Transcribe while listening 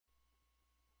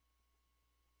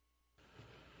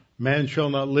Man shall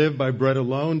not live by bread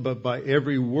alone, but by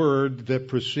every word that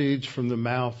proceeds from the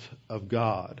mouth of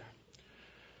God.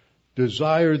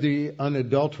 Desire the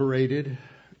unadulterated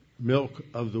milk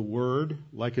of the word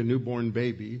like a newborn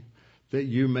baby, that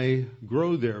you may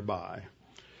grow thereby.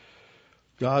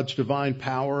 God's divine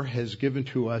power has given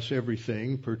to us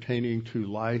everything pertaining to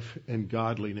life and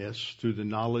godliness through the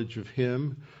knowledge of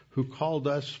Him who called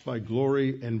us by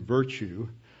glory and virtue,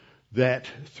 that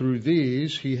through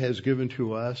these He has given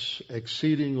to us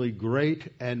exceedingly great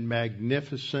and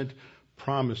magnificent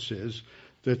promises,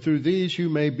 that through these you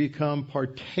may become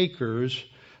partakers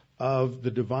of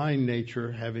the divine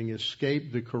nature, having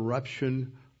escaped the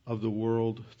corruption of the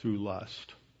world through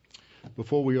lust.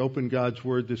 Before we open God's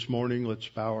Word this morning, let's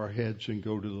bow our heads and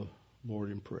go to the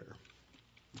Lord in prayer.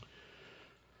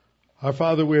 Our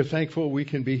Father, we are thankful we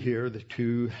can be here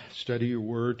to study your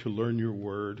word, to learn your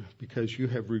word, because you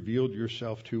have revealed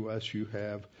yourself to us. You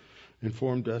have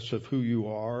informed us of who you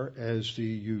are as the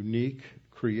unique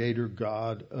creator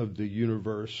God of the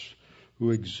universe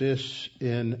who exists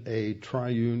in a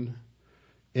triune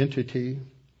entity,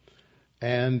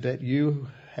 and that you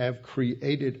have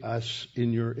created us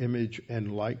in your image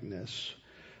and likeness.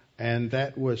 And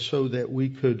that was so that we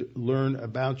could learn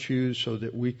about you, so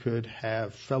that we could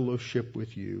have fellowship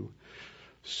with you.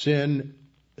 Sin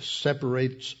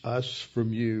separates us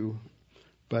from you,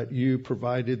 but you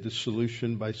provided the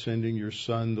solution by sending your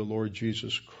Son, the Lord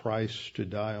Jesus Christ, to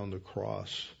die on the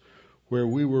cross, where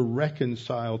we were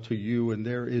reconciled to you, and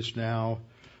there is now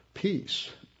peace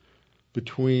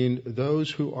between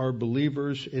those who are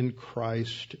believers in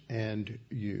Christ and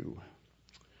you.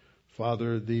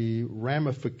 Father, the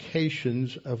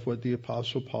ramifications of what the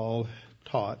Apostle Paul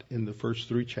taught in the first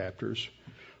 3 chapters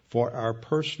for our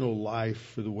personal life,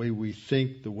 for the way we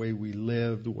think, the way we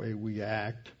live, the way we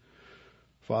act,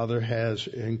 Father, has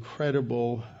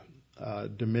incredible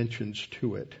dimensions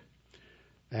to it.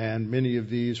 And many of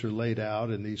these are laid out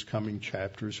in these coming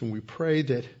chapters. And we pray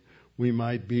that we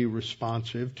might be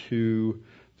responsive to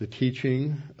the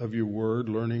teaching of your word,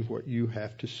 learning what you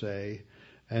have to say,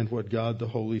 and what God the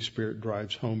Holy Spirit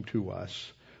drives home to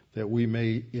us, that we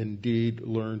may indeed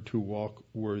learn to walk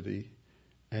worthy.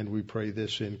 And we pray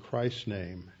this in Christ's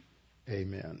name.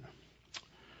 Amen.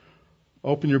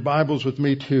 Open your Bibles with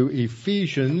me to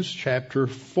Ephesians chapter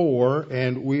 4,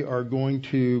 and we are going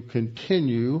to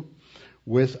continue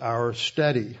with our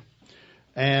study.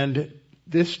 And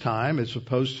this time, as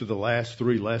opposed to the last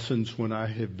 3 lessons when I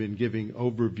have been giving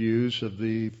overviews of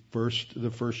the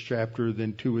first chapter,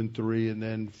 then 2 and 3, and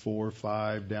then 4,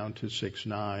 5, down to 6,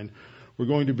 9, we're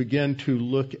going to begin to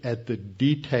look at the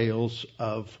details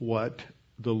of what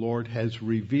the Lord has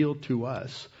revealed to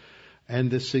us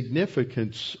and the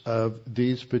significance of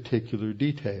these particular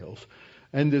details.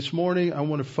 And this morning, I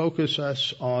want to focus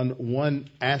us on one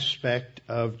aspect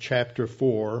of chapter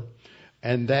 4,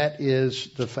 and that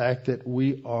is the fact that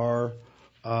we are,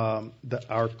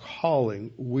 our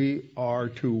calling. We are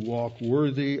to walk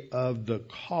worthy of the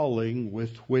calling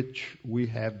with which we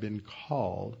have been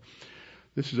called.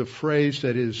 This is a phrase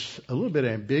that is a little bit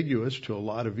ambiguous to a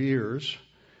lot of ears,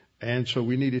 and so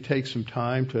we need to take some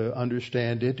time to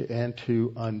understand it and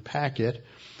to unpack it,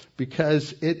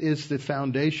 because it is the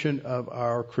foundation of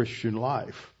our Christian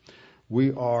life.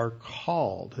 We are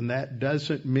called, and that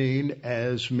doesn't mean,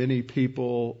 as many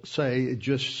people say,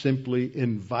 just simply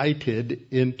invited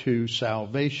into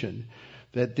salvation.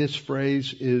 That this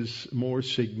phrase is more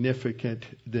significant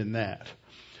than that.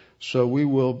 So we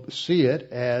will see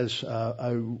it as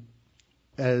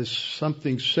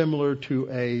something similar to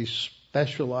a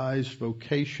specialized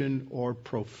vocation or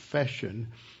profession,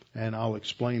 and I'll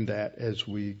explain that as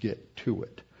we get to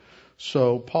it.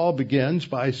 So Paul begins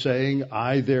by saying,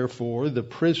 I therefore, the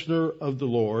prisoner of the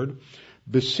Lord,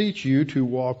 beseech you to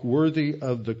walk worthy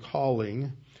of the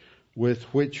calling with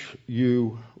which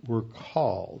you were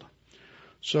called.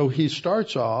 So he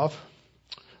starts off,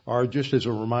 or just as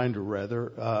a reminder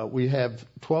rather, we have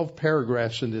 12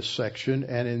 paragraphs in this section,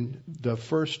 and in the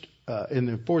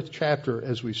 4th chapter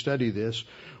as we study this,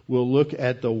 we'll look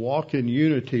at the walk in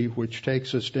unity, which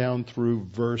takes us down through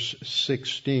verse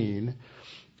 16.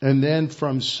 And then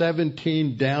from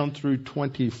 17 down through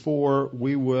 24,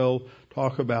 we will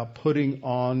talk about putting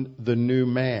on the new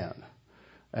man.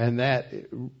 And that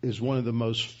is one of the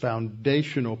most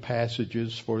foundational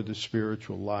passages for the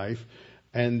spiritual life.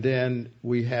 And then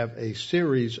we have a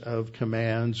series of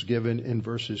commands given in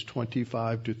verses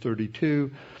 25 to 32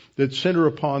 that center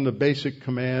upon the basic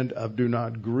command of do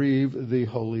not grieve the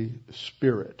Holy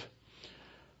Spirit.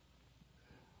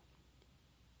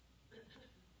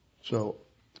 So,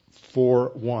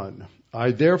 4:1.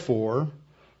 I therefore,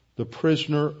 the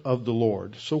prisoner of the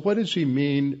Lord. So what does he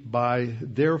mean by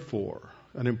therefore?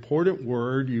 An important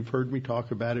word. You've heard me talk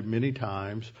about it many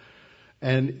times.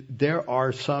 And there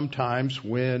are some times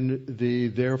when the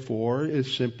therefore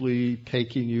is simply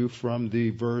taking you from the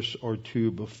verse or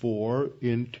two before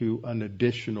into an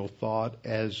additional thought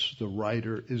as the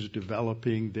writer is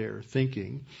developing their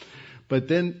thinking. But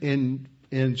then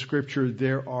in Scripture,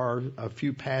 there are a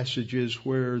few passages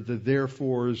where the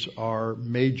therefores are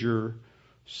major,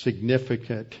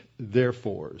 significant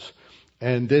therefores.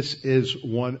 And this is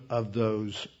one of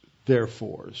those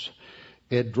therefores.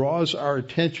 It draws our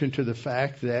attention to the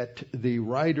fact that the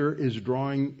writer is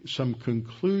drawing some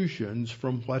conclusions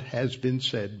from what has been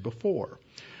said before.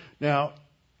 Now,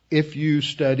 if you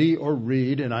study or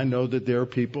read, and I know that there are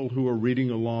people who are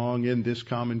reading along in this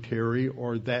commentary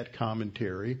or that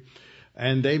commentary,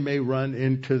 and they may run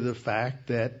into the fact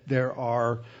that there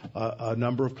are a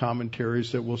number of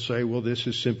commentaries that will say, well, this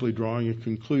is simply drawing a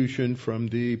conclusion from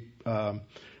the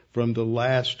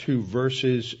last two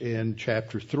verses in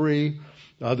chapter 3.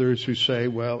 Others who say,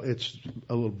 well, it's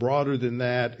a little broader than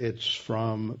that. It's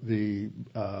from the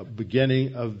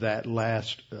beginning of that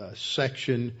last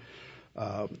section,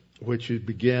 which it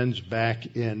begins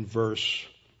back in verse,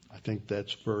 I think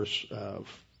that's verse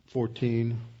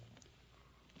 14.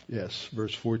 Yes,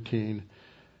 verse 14.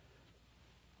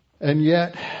 And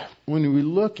yet, when we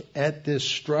look at this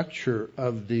structure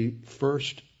of these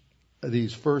first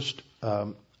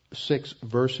 6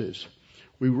 verses,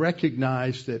 we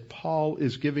recognize that Paul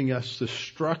is giving us the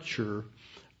structure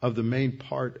of the main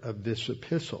part of this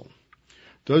epistle.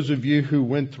 Those of you who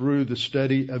went through the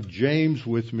study of James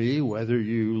with me, whether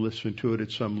you listened to it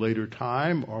at some later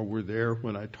time or were there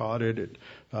when I taught it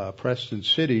at Preston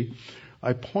City,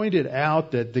 I pointed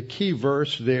out that the key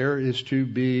verse there is to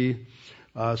be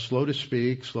slow to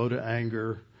speak, slow to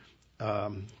anger,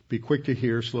 be quick to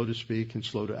hear, slow to speak, and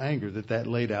slow to anger, that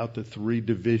laid out the 3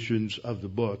 divisions of the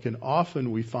book. And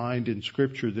often we find in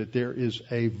Scripture that there is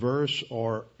a verse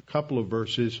or a couple of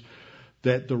verses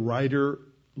that the writer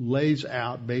lays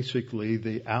out basically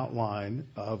the outline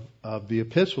of the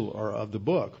epistle or of the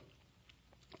book.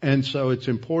 And so it's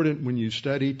important when you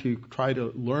study to try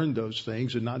to learn those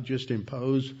things and not just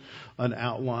impose an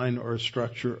outline or a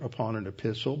structure upon an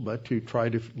epistle, but to try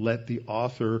to let the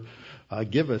author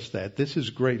give us that. This is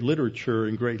great literature,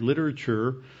 and great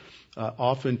literature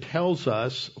often tells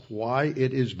us why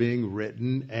it is being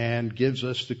written and gives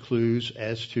us the clues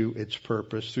as to its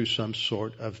purpose through some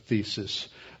sort of thesis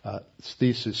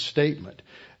statement.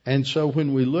 And so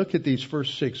when we look at these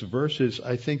first 6 verses,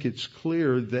 I think it's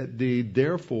clear that the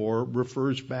therefore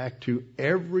refers back to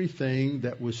everything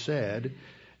that was said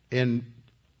in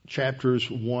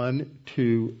chapters 1,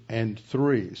 2, and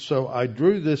 3. So I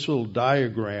drew this little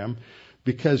diagram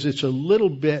because it's a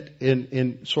little bit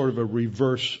in sort of a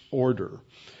reverse order.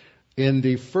 In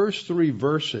the first 3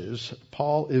 verses,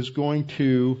 Paul is going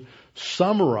to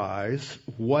summarize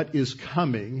what is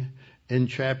coming in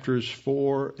chapters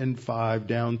 4 and 5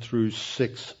 down through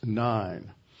 6,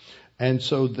 9. And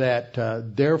so that,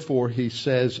 therefore, he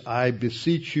says, I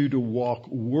beseech you to walk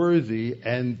worthy,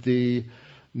 and the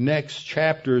next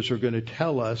chapters are going to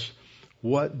tell us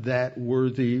what that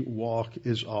worthy walk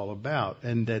is all about,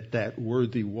 and that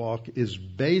worthy walk is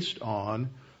based on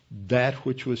that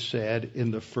which was said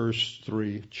in the first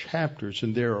 3 chapters.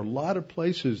 And there are a lot of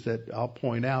places that I'll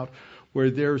point out where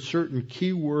there are certain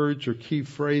key words or key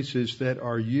phrases that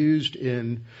are used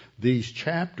in these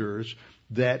chapters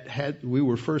that we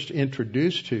were first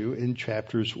introduced to in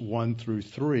chapters 1 through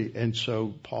 3. And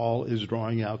so Paul is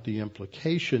drawing out the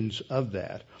implications of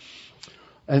that.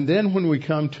 And then when we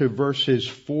come to verses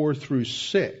 4 through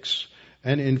 6,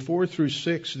 and in 4 through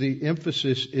 6, the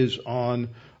emphasis is on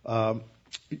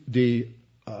the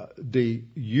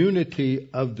unity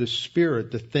of the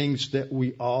Spirit, the things that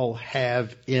we all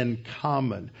have in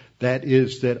common. That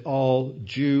is, that all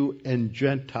Jew and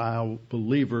Gentile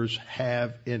believers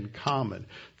have in common.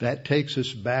 That takes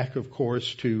us back, of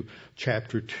course, to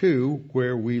chapter 2,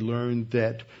 where we learned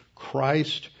that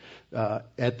Christ,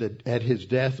 at his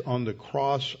death on the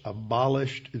cross,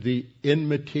 abolished the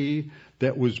enmity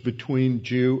that was between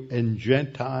Jew and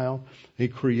Gentile. He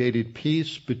created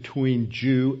peace between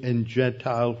Jew and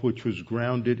Gentile, which was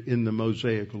grounded in the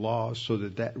Mosaic law, so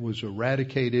that was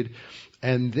eradicated.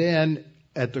 And then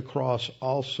at the cross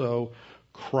also,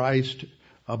 Christ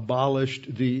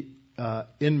abolished the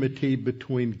enmity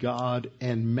between God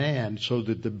and man, so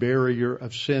that the barrier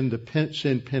of sin, the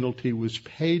sin penalty, was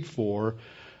paid for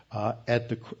at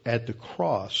the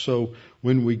cross. So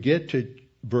when we get to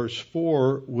verse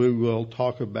 4, we will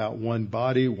talk about one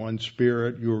body, one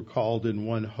spirit, you are called in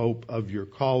one hope of your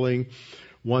calling.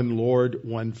 one Lord,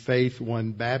 one faith,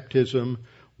 one baptism,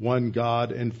 one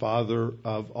God and Father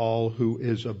of all, who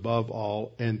is above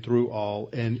all and through all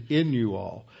and in you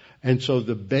all. And so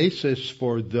the basis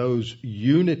for those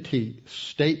unity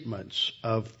statements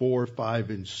of 4, 5,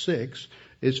 and 6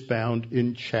 is found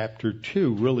in chapter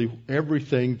 2. Really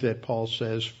everything that Paul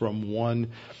says from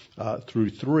 1 through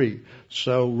 3.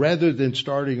 So rather than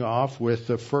starting off with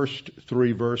the first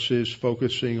 3 verses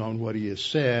focusing on what he has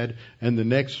said and the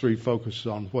next 3 focus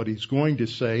on what he's going to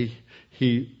say,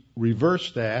 he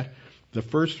reversed that. The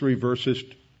first 3 verses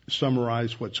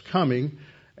summarize what's coming,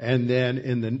 and then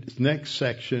in the next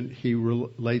section he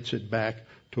relates it back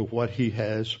to what he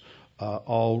has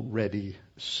already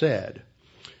said.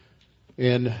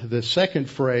 In the second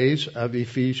phrase of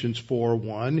Ephesians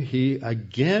 4:1, he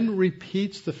again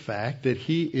repeats the fact that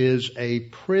he is a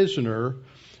prisoner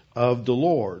of the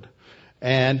Lord.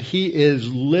 And he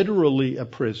is literally a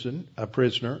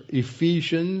prisoner.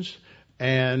 Ephesians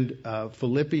and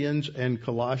Philippians and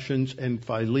Colossians and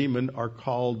Philemon are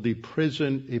called the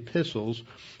prison epistles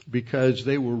because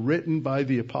they were written by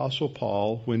the Apostle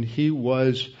Paul when he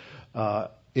was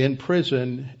in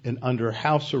prison and under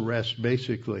house arrest,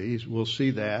 basically. We'll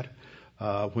see that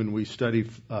when we study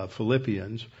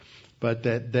Philippians. But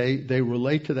that they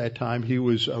relate to that time. He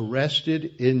was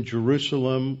arrested in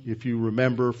Jerusalem, if you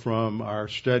remember from our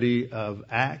study of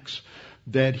Acts,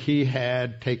 that he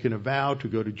had taken a vow to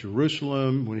go to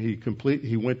Jerusalem. When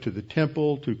he went to the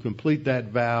temple to complete that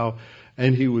vow,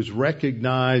 and he was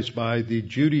recognized by the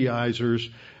Judaizers,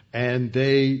 and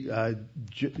they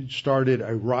started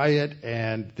a riot,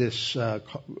 and this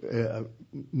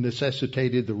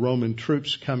necessitated the Roman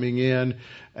troops coming in,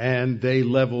 and they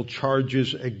leveled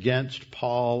charges against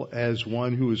Paul as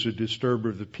one who was a disturber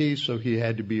of the peace, so he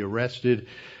had to be arrested.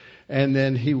 And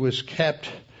then he was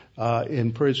kept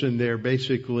in prison there,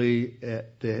 basically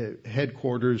at the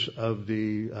headquarters of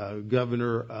the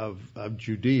governor of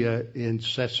Judea in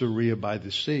Caesarea by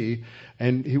the sea,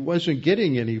 and he wasn't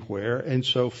getting anywhere, and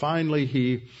so finally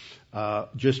he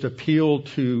just appealed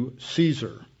to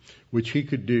Caesar, which he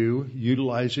could do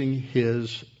utilizing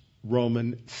his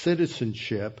Roman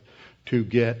citizenship to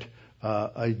get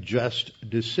a just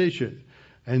decision.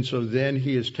 And so then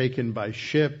he is taken by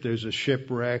ship. There's a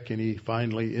shipwreck, and he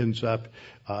finally ends up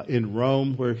in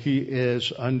Rome, where he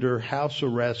is under house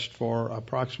arrest for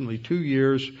approximately 2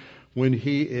 years when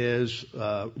he is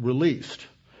released.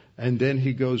 And then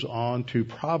he goes on to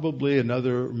probably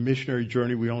another missionary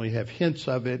journey. We only have hints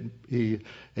of it.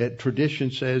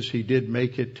 Tradition says he did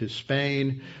make it to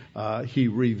Spain. He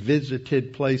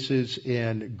revisited places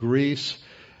in Greece.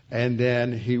 And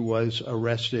then he was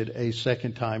arrested a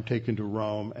second time, taken to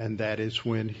Rome, and that is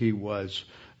when he was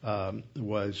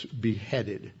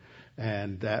beheaded.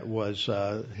 And that was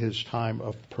his time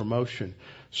of promotion.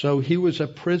 So he was a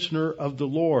prisoner of the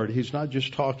Lord. He's not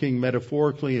just talking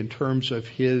metaphorically in terms of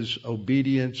his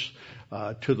obedience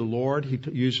to the Lord. He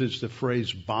uses the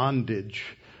phrase bondage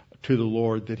to the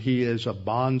Lord, that he is a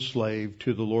bondslave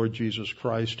to the Lord Jesus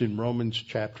Christ in Romans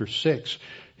chapter 6.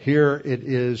 Here it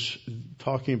is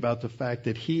talking about the fact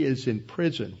that he is in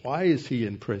prison. Why is he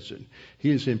in prison? He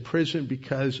is in prison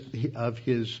because of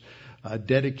his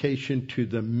dedication to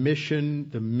the mission,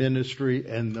 the ministry,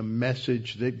 and the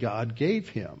message that God gave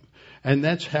him. And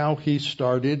that's how he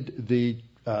started the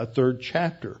third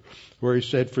chapter, where he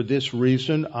said, "For this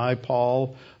reason, I,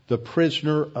 Paul, the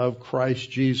prisoner of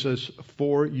Christ Jesus,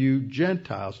 for you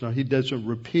Gentiles." Now, he doesn't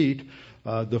repeat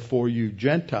the "for you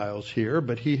Gentiles" here,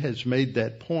 but he has made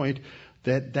that point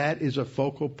that is a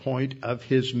focal point of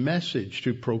his message,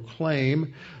 to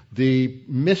proclaim the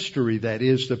mystery, that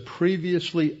is the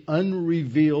previously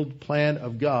unrevealed plan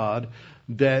of God,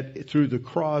 that through the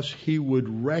cross he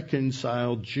would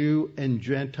reconcile Jew and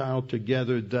Gentile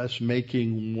together, thus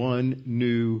making one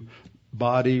new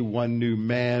body, one new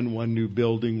man, one new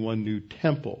building, one new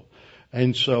temple.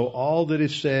 And so all that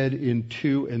is said in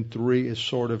 2 and 3 is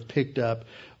sort of picked up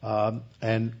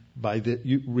and by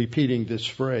repeating this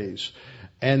phrase.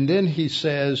 And then he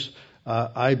says,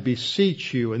 I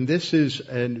beseech you, and this is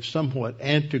a somewhat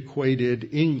antiquated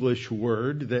English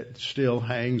word that still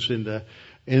hangs in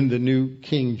the New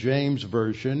King James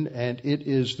Version, and it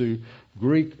is the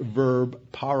Greek verb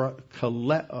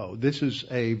parakaleo. This is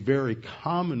a very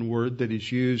common word that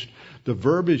is used. The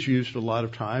verb is used a lot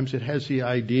of times. It has the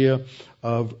idea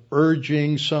of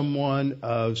urging someone,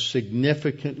 of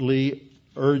significantly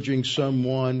urging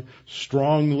someone,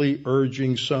 strongly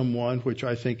urging someone, which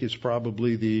I think is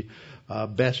probably the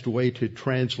best way to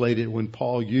translate it when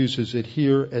Paul uses it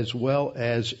here, as well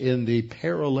as in the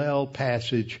parallel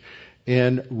passage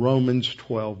in Romans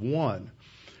 12:1.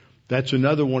 That's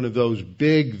another one of those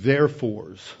big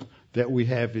therefores that we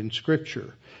have in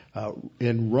Scripture.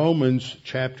 In Romans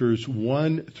chapters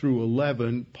 1 through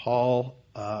 11, Paul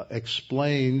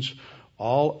explains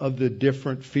all of the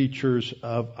different features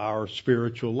of our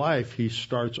spiritual life. He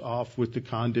starts off with the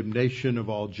condemnation of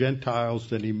all Gentiles,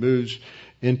 then he moves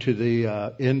into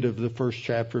the end of the first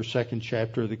chapter, second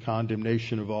chapter, the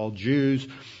condemnation of all Jews,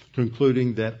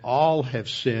 concluding that all have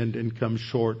sinned and come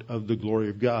short of the glory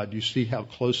of God. You see how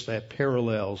close that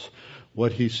parallels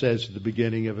what he says at the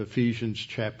beginning of Ephesians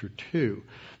chapter 2,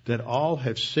 that all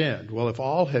have sinned. Well, if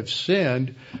all have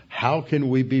sinned, how can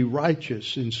we be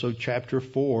righteous? And so chapter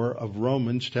 4 of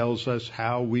Romans tells us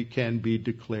how we can be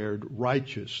declared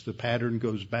righteous. The pattern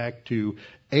goes back to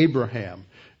Abraham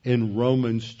in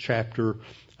Romans chapter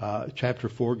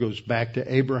 4 goes back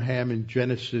to Abraham in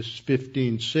Genesis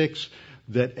 15:6,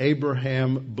 that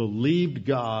Abraham believed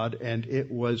God and it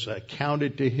was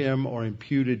accounted to him or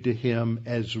imputed to him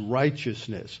as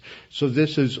righteousness. So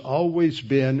this has always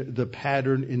been the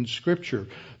pattern in Scripture,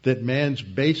 that man's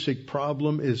basic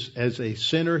problem is, as a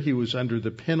sinner, he was under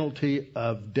the penalty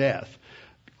of death.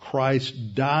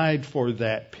 Christ died for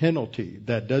that penalty.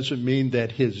 That doesn't mean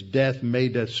that his death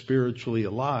made us spiritually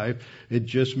alive. It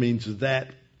just means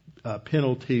that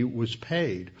penalty was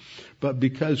paid. But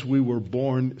because we were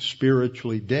born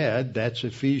spiritually dead, that's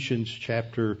Ephesians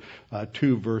chapter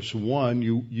 2 verse 1,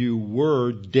 you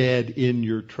were dead in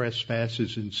your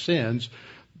trespasses and sins.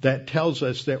 That tells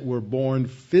us that we're born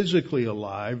physically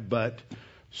alive, but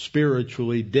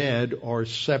spiritually dead or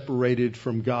separated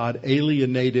from God,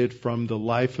 alienated from the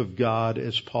life of God,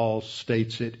 as Paul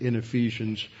states it in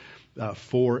Ephesians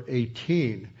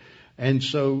 4:18. And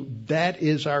so that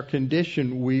is our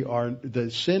condition. The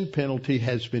sin penalty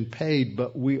has been paid,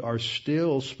 but we are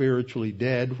still spiritually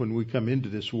dead when we come into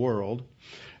this world,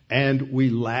 and we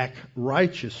lack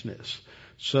righteousness.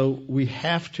 So we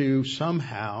have to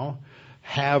somehow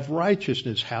have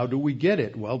righteousness. How do we get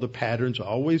it? Well, the pattern's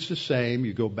always the same.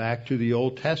 You go back to the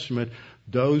Old Testament.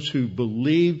 Those who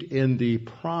believed in the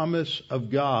promise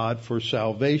of God for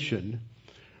salvation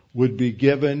would be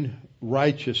given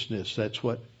righteousness. That's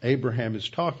what Abraham is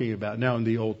talking about. Now, in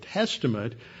the Old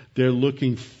Testament, they're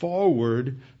looking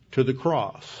forward to the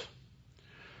cross.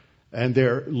 And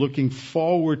they're looking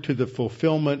forward to the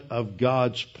fulfillment of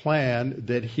God's plan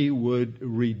that he would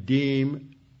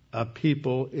redeem a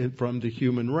people from the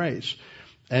human race.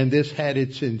 And this had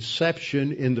its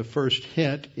inception in the first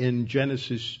hint in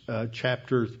Genesis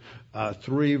chapter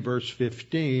 3, verse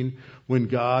 15, when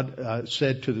God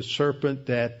said to the serpent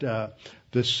that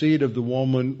the seed of the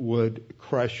woman would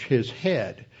crush his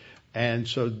head. And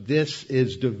so this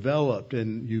is developed,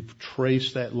 and you've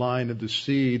traced that line of the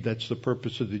seed. That's the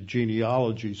purpose of the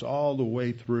genealogies all the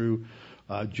way through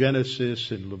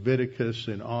Genesis and Leviticus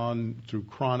and on through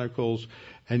Chronicles.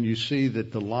 And you see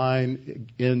that the line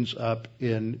ends up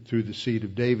through the seed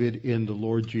of David in the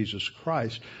Lord Jesus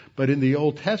Christ. But in the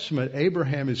Old Testament,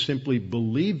 Abraham is simply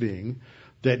believing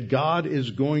that God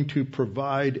is going to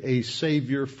provide a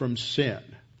Savior from sin.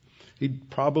 He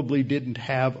probably didn't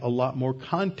have a lot more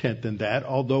content than that,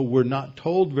 although we're not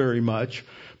told very much.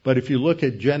 But if you look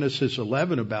at Genesis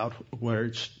 11, about where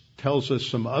it tells us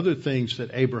some other things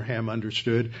that Abraham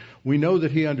understood, we know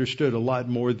that he understood a lot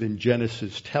more than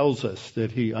Genesis tells us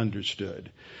that he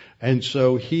understood. And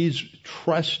so he's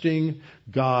trusting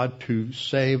God to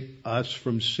save us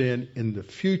from sin in the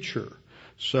future.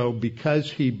 So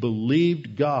because he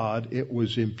believed God, it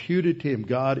was imputed to him.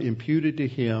 God imputed to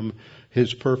him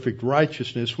his perfect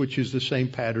righteousness, which is the same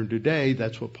pattern today.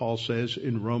 That's what Paul says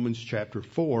in Romans chapter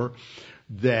 4,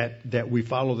 that we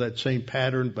follow that same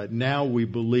pattern, but now we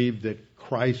believe that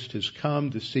Christ has come,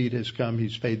 the seed has come,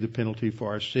 he's paid the penalty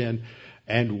for our sin,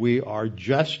 and we are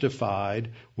justified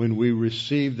when we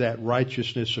receive that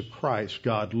righteousness of Christ.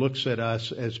 God looks at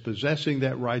us as possessing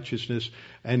that righteousness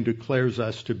and declares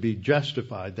us to be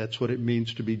justified. That's what it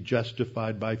means to be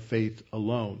justified by faith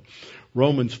alone.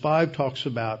 Romans 5 talks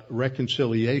about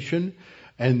reconciliation,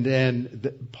 and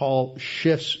then Paul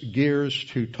shifts gears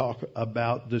to talk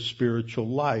about the spiritual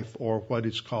life, or what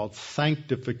is called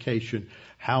sanctification,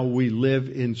 how we live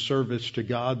in service to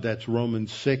God. That's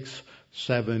Romans 6,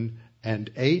 7, and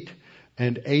 8.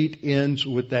 And 8 ends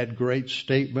with that great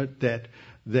statement that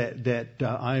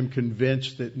I am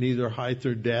convinced that neither height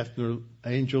nor depth, nor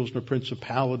angels, nor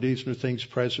principalities, nor things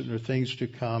present, nor things to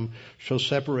come shall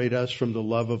separate us from the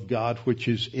love of God which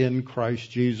is in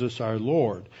Christ Jesus our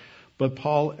Lord. But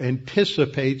Paul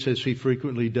anticipates, as he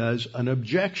frequently does, an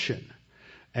objection.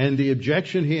 And the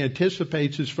objection he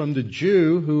anticipates is from the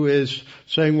Jew who is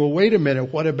saying, well, wait a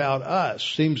minute, what about us?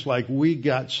 Seems like we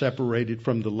got separated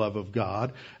from the love of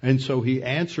God. And so he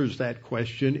answers that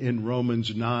question in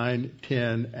Romans 9,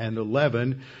 10, and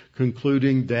 11,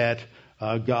 concluding that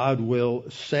God will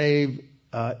save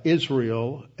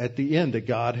Israel at the end, that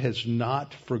God has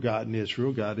not forgotten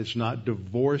Israel. God has not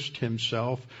divorced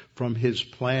himself from his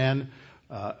plan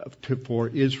for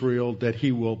Israel, that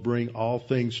he will bring all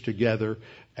things together,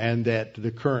 and that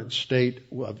the current state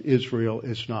of Israel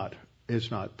is not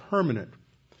permanent.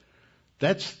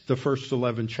 That's the first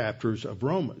 11 chapters of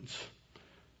Romans.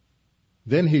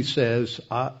 Then he says,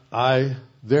 I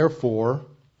therefore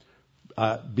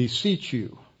beseech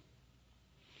you.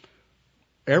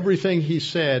 Everything he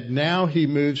said, now he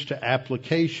moves to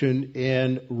application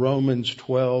in Romans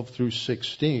 12 through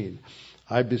 16.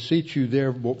 I beseech you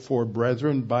therefore,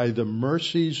 brethren, by the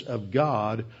mercies of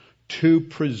God, to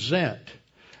present.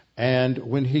 And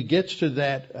when he gets to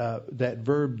that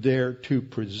verb there, to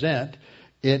present,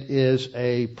 it is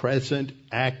a present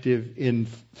active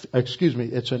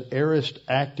it's an aorist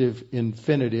active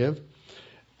infinitive,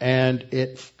 and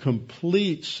it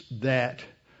completes that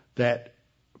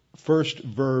first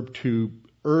verb, to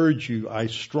urge you. I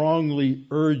strongly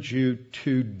urge you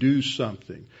to do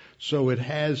something. So it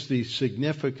has the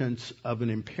significance of an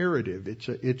imperative.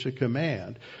 It's a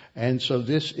command. And so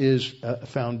this is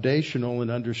foundational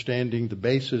in understanding the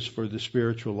basis for the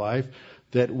spiritual life,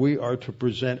 that we are to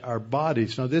present our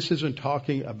bodies. Now, this isn't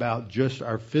talking about just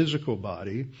our physical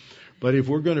body, but if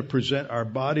we're going to present our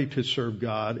body to serve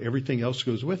God, everything else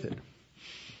goes with it.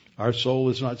 Our soul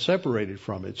is not separated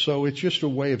from it. So it's just a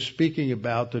way of speaking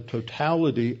about the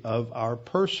totality of our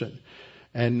person,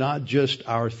 and not just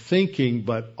our thinking,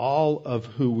 but all of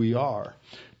who we are.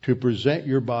 To present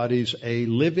your bodies a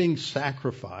living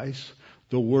sacrifice.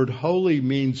 The word holy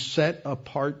means set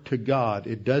apart to God.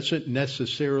 It doesn't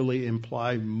necessarily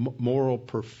imply moral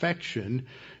perfection.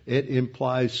 It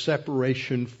implies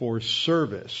separation for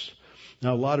service.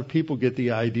 Now, a lot of people get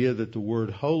the idea that the word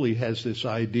holy has this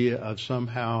idea of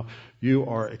somehow you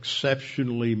are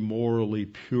exceptionally morally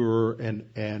pure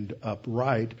and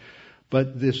upright.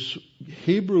 But this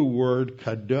Hebrew word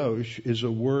kadosh is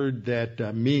a word that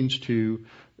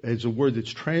is a word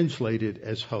that's translated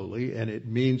as holy, and it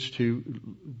means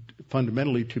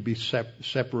fundamentally to be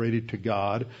separated to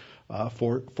God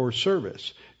for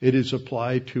service. It is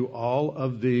applied to all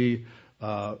of the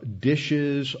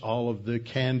dishes, all of the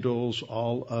candles,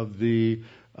 all of the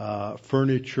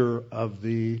furniture of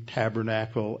the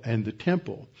tabernacle and the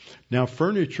temple. Now,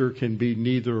 furniture can be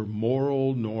neither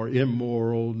moral nor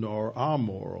immoral nor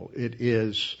amoral. It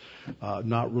is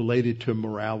not related to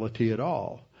morality at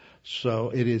all. So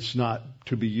it is not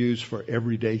to be used for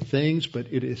everyday things, but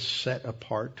it is set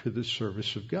apart to the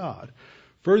service of God.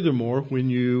 Furthermore,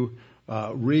 when you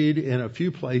read in a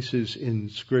few places in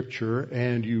Scripture,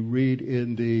 and you read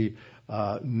in the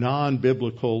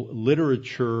non-biblical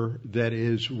literature that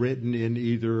is written in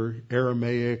either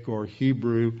Aramaic or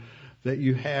Hebrew, that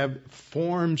you have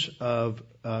forms of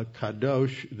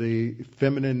kadosh. The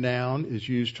feminine noun is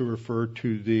used to refer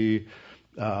to the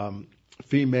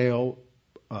female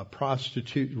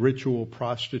ritual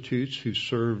prostitutes who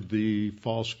served the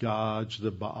false gods,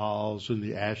 the Baals and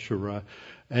the Asherah.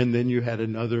 And then you had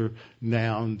another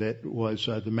noun that was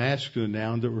the masculine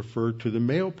noun that referred to the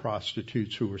male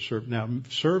prostitutes who were served. Now,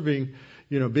 serving,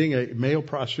 being a male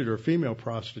prostitute or a female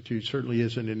prostitute certainly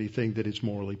isn't anything that is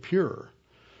morally pure.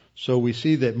 So we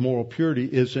see that moral purity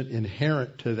isn't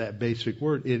inherent to that basic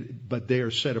word, but they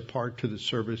are set apart to the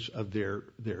service of their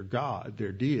God,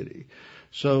 their deity.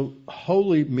 So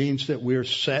holy means that we are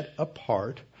set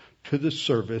apart to the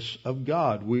service of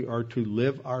God. We are to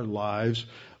live our lives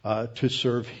to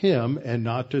serve Him and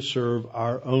not to serve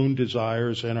our own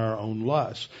desires and our own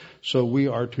lusts. So we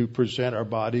are to present our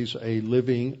bodies a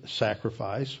living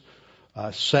sacrifice,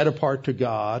 set apart to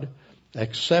God,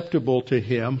 acceptable to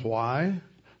Him. Why?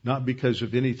 Not because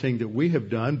of anything that we have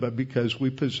done, but because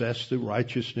we possess the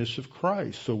righteousness of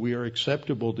Christ. So we are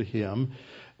acceptable to Him.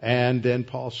 And then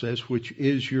Paul says, which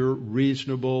is your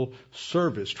reasonable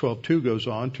service. 12:2 goes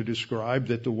on to describe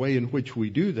that the way in which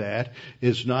we do that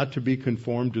is not to be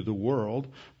conformed to the world,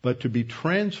 but to be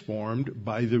transformed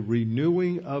by the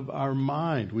renewing of our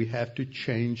mind. We have to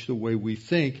change the way we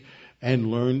think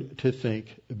and learn to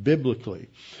think biblically.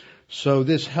 So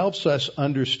this helps us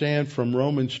understand from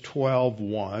Romans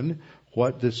 12:1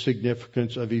 what the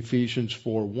significance of Ephesians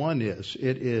 4:1 is.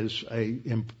 It is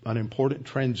an important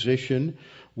transition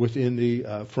within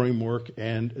the framework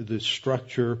and the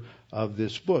structure of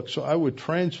this book. So I would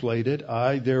translate it,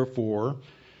 I therefore,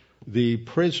 the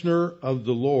prisoner of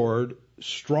the Lord,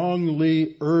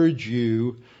 strongly urge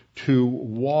you to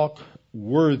walk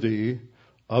worthy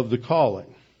of the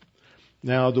calling.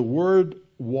 Now, the word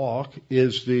walk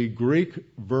is the Greek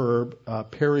verb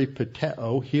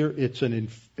peripateo. Here it's an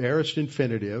aorist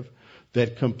infinitive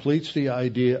that completes the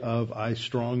idea of I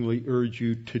strongly urge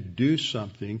you to do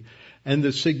something. And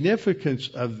the significance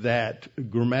of that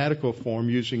grammatical form,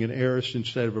 using an aorist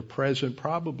instead of a present,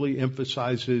 probably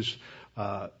emphasizes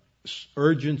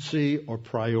urgency or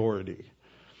priority.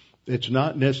 It's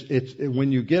not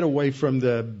when you get away from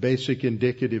the basic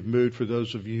indicative mood, for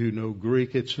those of you who know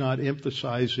Greek, it's not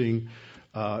emphasizing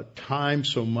time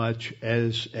so much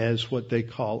as what they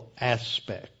call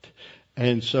aspect.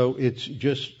 And so it's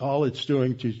just, all it's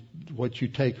doing to what you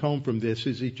take home from this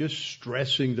is it's just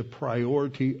stressing the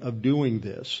priority of doing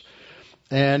this.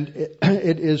 And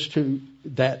it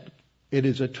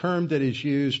is a term that is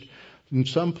used in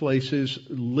some places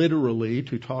literally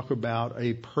to talk about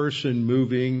a person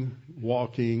moving,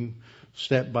 walking,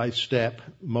 step by step,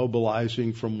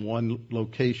 mobilizing from one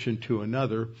location to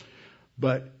another.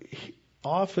 But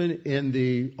often in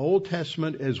the Old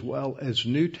Testament as well as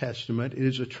New Testament, it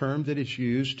is a term that is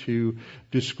used to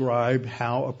describe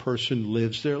how a person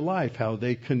lives their life, how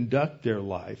they conduct their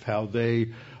life, how they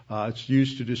it's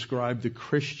used to describe the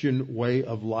Christian way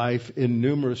of life in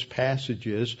numerous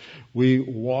passages. We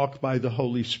walk by the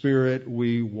Holy Spirit.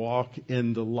 We walk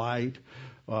in the light.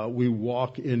 We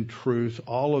walk in truth.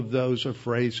 All of those are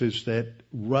phrases that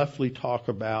roughly talk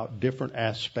about different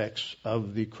aspects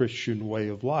of the Christian way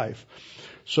of life.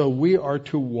 So we are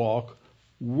to walk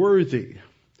worthy.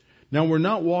 Now, we're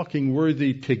not walking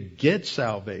worthy to get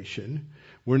salvation.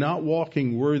 We're not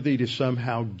walking worthy to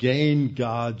somehow gain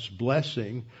God's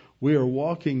blessing. We are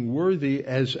walking worthy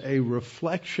as a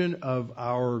reflection of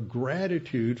our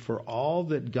gratitude for all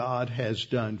that God has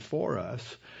done for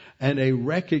us, and a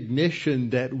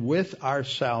recognition that with our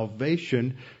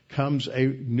salvation comes a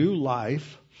new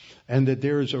life, and that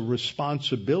there is a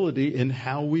responsibility in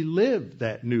how we live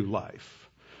that new life.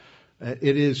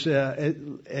 It is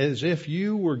as if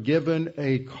you were given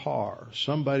a car.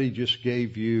 Somebody just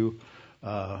gave you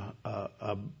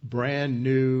a brand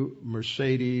new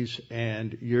Mercedes,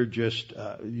 and you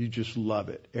just love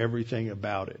it, everything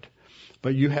about it.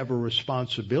 But you have a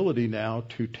responsibility now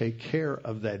to take care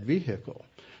of that vehicle.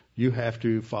 You have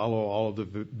to follow all of the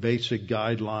basic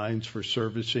guidelines for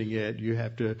servicing it. You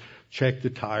have to check the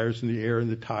tires and the air in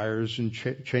the tires and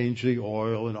change the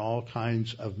oil and all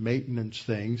kinds of maintenance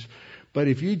things. But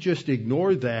if you just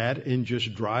ignore that and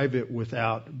just drive it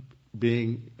without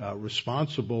being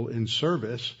responsible in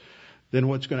service, then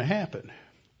what's going to happen?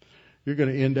 You're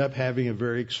going to end up having a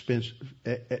very expensive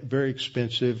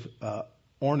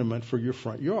ornament for your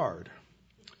front yard.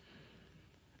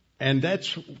 And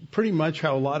that's pretty much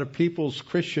how a lot of people's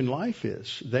Christian life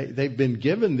is. They've been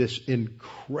given this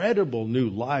incredible new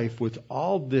life with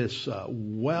all this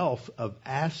wealth of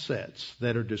assets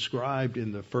that are described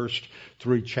in the first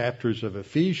 3 chapters of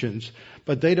Ephesians,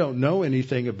 but they don't know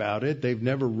anything about it. They've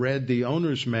never read the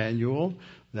owner's manual,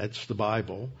 that's the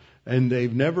Bible, and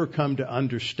they've never come to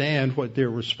understand what their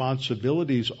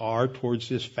responsibilities are towards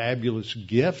this fabulous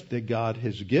gift that God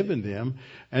has given them.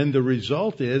 And the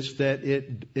result is that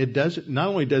it doesn't, not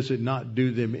only does it not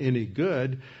do them any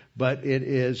good, but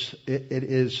they're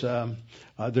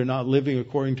not living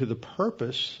according to the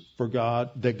purpose for God,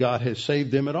 that God has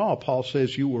saved them at all. Paul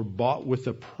says you were bought with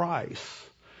a price,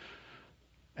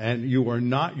 and you are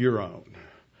not your own.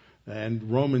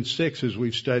 And Romans 6, as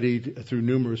we've studied through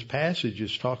numerous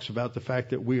passages, talks about the fact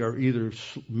that we are either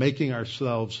making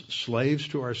ourselves slaves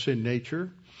to our sin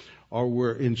nature, or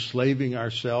we're enslaving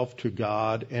ourselves to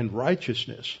God and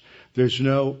righteousness. There's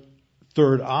no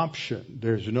third option.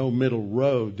 There's no middle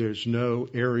road. There's no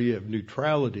area of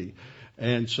neutrality.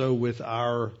 And so with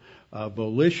our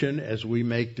volition, as we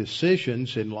make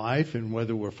decisions in life, and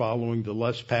whether we're following the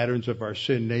lust patterns of our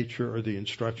sin nature or the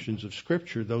instructions of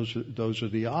Scripture, those are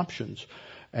the options.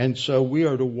 And so we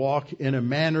are to walk in a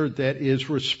manner that is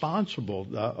responsible,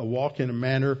 walk in a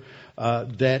manner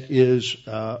that is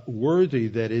worthy,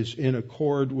 that is in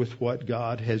accord with what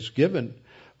God has given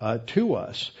to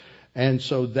us. And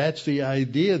so that's the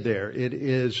idea there. It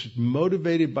is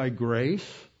motivated by grace.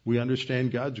 We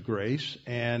understand God's grace,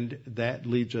 and that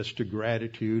leads us to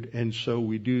gratitude. And so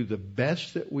we do the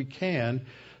best that we can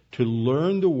to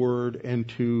learn the Word and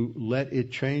to let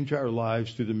it change our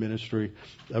lives through the ministry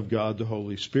of God the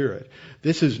Holy Spirit.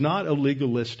 This is not a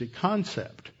legalistic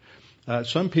concept.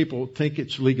 Some people think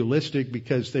it's legalistic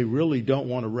because they really don't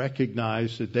want to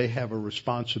recognize that they have a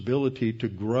responsibility to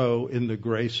grow in the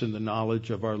grace and the knowledge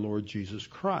of our Lord Jesus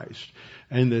Christ,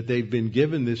 and that they've been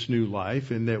given this new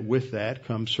life, and that with that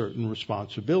comes certain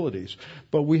responsibilities.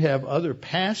 But we have other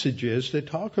passages that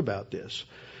talk about this.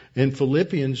 In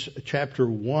Philippians chapter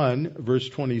 1, verse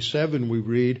 27, we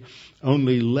read,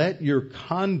 "Only let your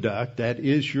conduct, that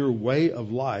is your way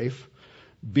of life,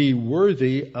 be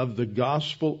worthy of the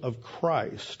gospel of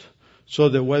Christ, so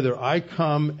that whether I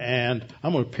come and,"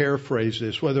 I'm going to paraphrase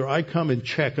this, "whether I come and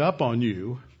check up on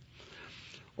you,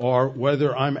 or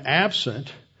whether I'm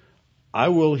absent, I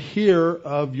will hear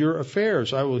of your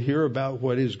affairs. I will hear about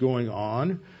what is going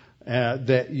on,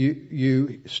 that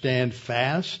you stand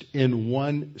fast in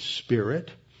one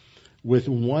spirit, with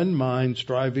one mind,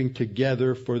 striving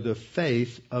together for the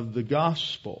faith of the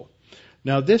gospel."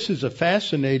 Now, this is a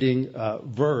fascinating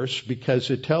verse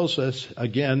because it tells us,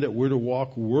 again, that we're to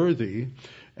walk worthy.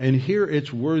 And here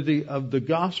it's worthy of the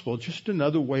gospel. Just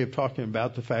another way of talking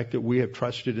about the fact that we have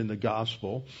trusted in the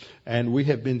gospel and we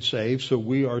have been saved, so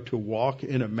we are to walk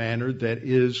in a manner that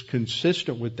is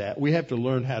consistent with that. We have to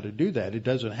learn how to do that. It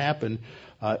doesn't happen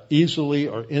easily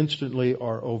or instantly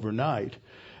or overnight.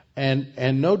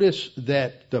 And notice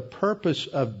that the purpose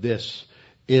of this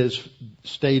is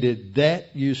stated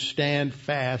that you stand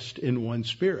fast in one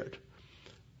spirit.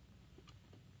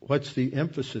 What's the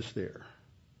emphasis there?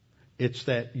 It's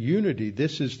that unity.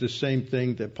 This is the same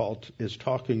thing that Paul is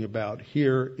talking about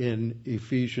here in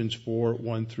Ephesians 4,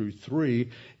 1 through 3,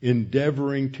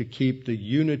 endeavoring to keep the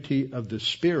unity of the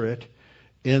Spirit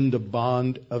in the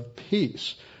bond of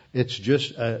peace. It's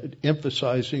just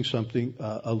emphasizing something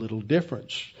a little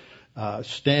different.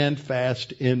 Stand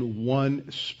fast in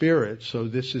one spirit. So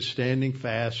this is standing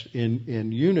fast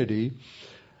in unity,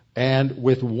 and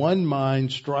with one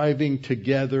mind, striving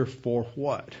together for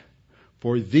what?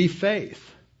 For the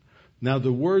faith. Now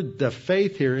the word the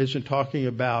faith here isn't talking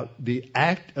about the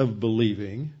act of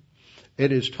believing.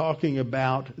 It is talking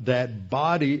about that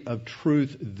body of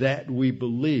truth that we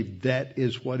believe. That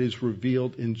is what is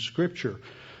revealed in Scripture.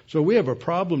 So we have a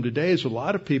problem today is a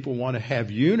lot of people want to have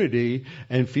unity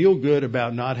and feel good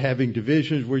about not having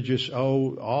divisions. We're just,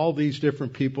 all these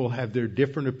different people have their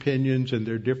different opinions and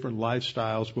their different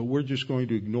lifestyles, but we're just going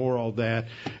to ignore all that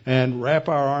and wrap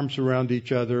our arms around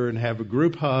each other and have a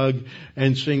group hug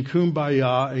and sing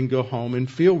Kumbaya and go home and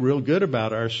feel real good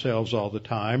about ourselves all the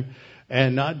time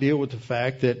and not deal with the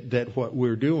fact that what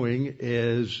we're doing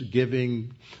is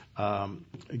giving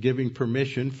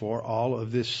permission for all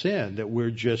of this sin, that we're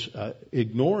just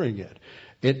ignoring it.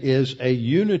 It is a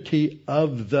unity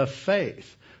of the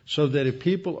faith, so that if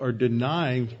people are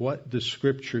denying what the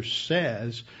Scripture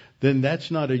says, then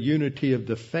that's not a unity of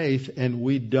the faith, and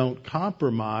we don't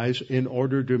compromise in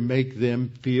order to make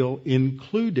them feel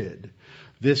included.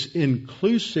 This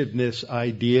inclusiveness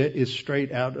idea is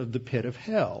straight out of the pit of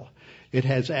hell. It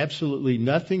has absolutely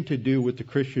nothing to do with the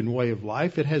Christian way of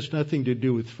life. It has nothing to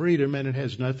do with freedom, and it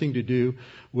has nothing to do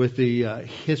with the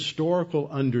historical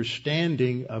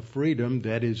understanding of freedom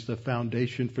that is the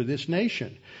foundation for this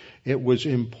nation. It was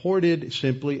imported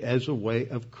simply as a way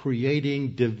of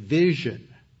creating division.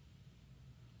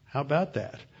 How about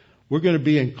that? We're going to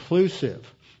be inclusive.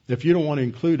 If you don't want to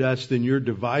include us, then you're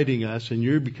dividing us, and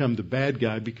you become the bad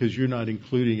guy because you're not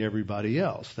including everybody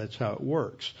else. That's how it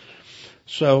works.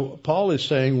 So Paul is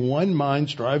saying one mind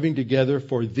striving together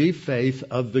for the faith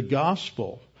of the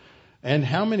gospel. And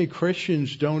how many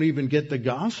Christians don't even get the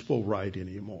gospel right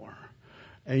anymore?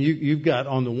 And you've got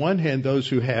on the one hand those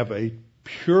who have a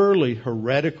purely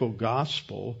heretical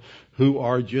gospel, who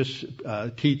are just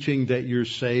teaching that you're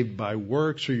saved by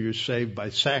works, or you're saved by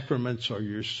sacraments, or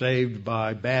you're saved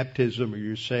by baptism, or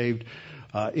you're saved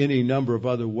any number of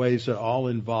other ways that all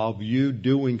involve you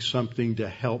doing something to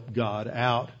help God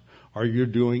out, or you're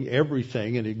doing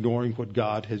everything and ignoring what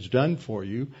God has done for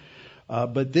you.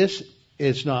 But this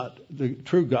is not the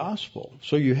true gospel.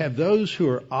 So you have those who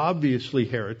are obviously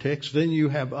heretics. Then you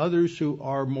have others who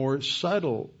are more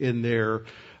subtle in their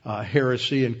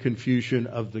heresy and confusion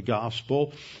of the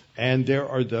gospel. And there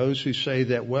are those who say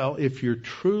that, well, if you're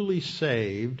truly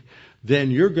saved,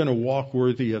 then you're going to walk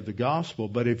worthy of the gospel.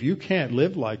 But if you can't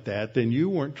live like that, then you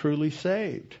weren't truly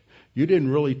saved. You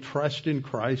didn't really trust in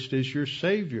Christ as your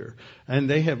Savior. And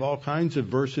they have all kinds of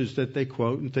verses that they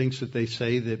quote and things that they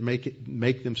say that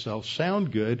make themselves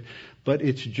sound good, but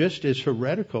it's just as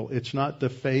heretical. It's not the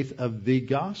faith of the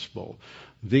gospel.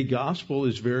 The gospel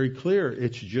is very clear.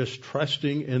 It's just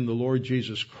trusting in the Lord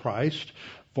Jesus Christ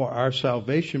for our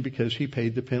salvation because he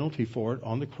paid the penalty for it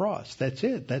on the cross. That's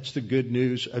it. That's the good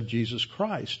news of Jesus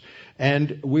Christ.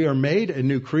 And we are made a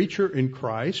new creature in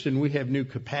Christ, and we have new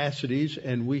capacities,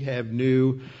 and we have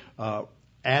new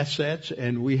assets,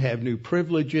 and we have new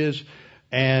privileges,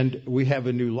 and we have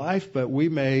a new life, but we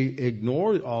may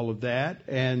ignore all of that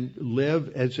and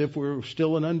live as if we're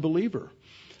still an unbeliever.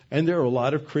 And there are a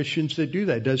lot of Christians that do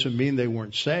that. It doesn't mean they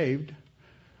weren't saved.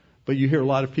 But you hear a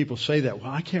lot of people say that,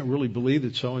 well, I can't really believe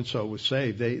that so-and-so was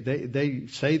saved. They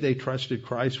say they trusted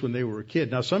Christ when they were a kid.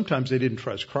 Now, sometimes they didn't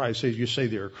trust Christ. You say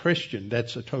they're a Christian.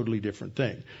 That's a totally different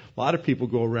thing. A lot of people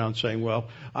go around saying, well,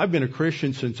 I've been a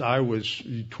Christian since I was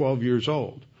 12 years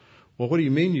old. Well, what do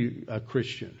you mean you a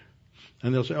Christian?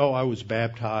 And they'll say, oh, I was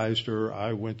baptized, or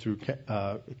I went through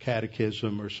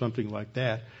catechism or something like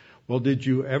that. Well, did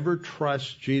you ever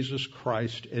trust Jesus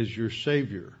Christ as your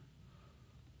Savior?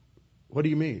 What do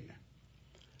you mean?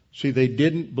 See, they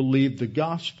didn't believe the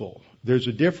gospel. There's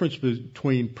a difference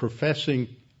between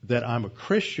professing that I'm a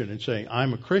Christian and saying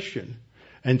I'm a Christian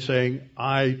and saying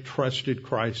I trusted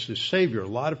Christ as Savior. A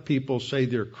lot of people say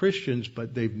they're Christians,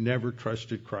 but they've never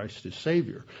trusted Christ as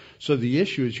Savior. So the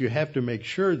issue is you have to make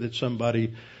sure that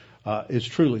somebody is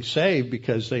truly saved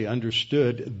because they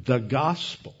understood the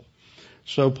gospel.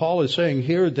 So Paul is saying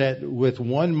here that with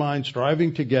one mind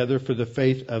striving together for the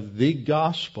faith of the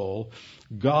gospel,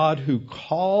 God who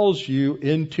calls you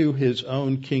into his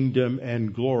own kingdom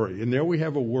and glory. And there we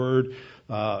have a word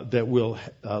that we'll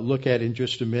look at in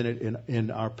just a minute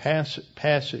in our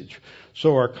passage.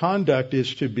 So our conduct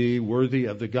is to be worthy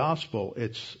of the gospel.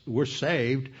 We're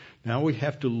saved. Now we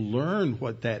have to learn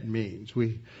what that means.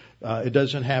 It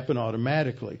doesn't happen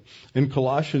automatically. In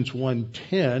Colossians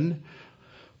 1:10,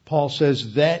 Paul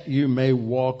says that you may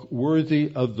walk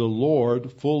worthy of the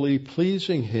Lord, fully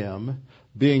pleasing him,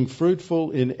 being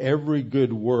fruitful in every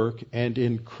good work and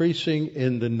increasing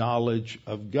in the knowledge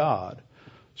of God.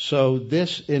 So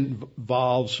this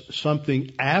involves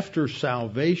something after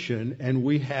salvation, and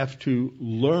we have to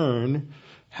learn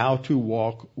how to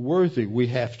walk worthy. We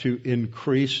have to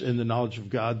increase in the knowledge of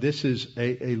God. This is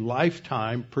a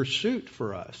lifetime pursuit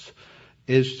for us,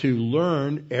 is to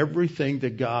learn everything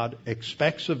that God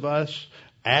expects of us,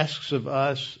 asks of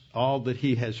us, all that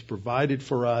he has provided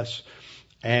for us,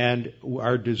 and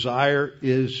our desire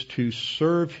is to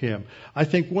serve him. I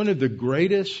think one of the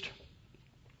greatest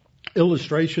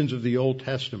illustrations of the Old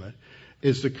Testament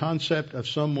is the concept of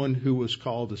someone who was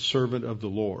called a servant of the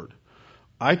Lord.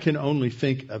 I can only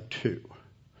think of two,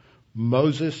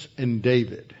 Moses and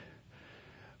David.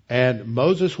 And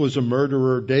Moses was a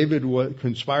murderer. David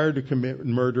conspired to commit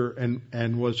murder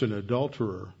and was an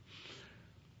adulterer.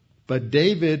 But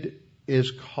David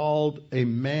is called a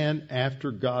man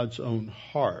after God's own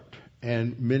heart.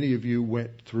 And many of you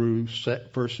went through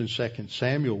 1st and 2nd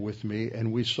Samuel with me,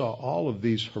 and we saw all of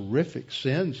these horrific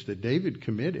sins that David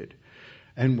committed.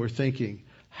 And we're thinking,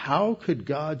 how could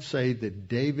God say that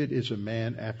David is a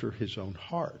man after his own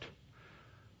heart?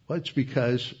 Well, it's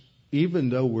because even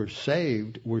though we're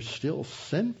saved, we're still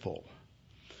sinful.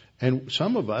 And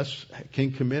some of us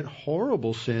can commit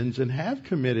horrible sins and have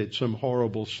committed some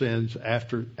horrible sins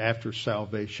after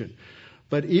salvation.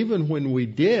 But even when we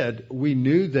did, we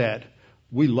knew that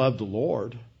we loved the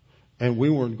Lord and we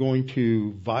weren't going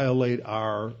to violate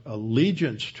our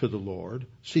allegiance to the Lord.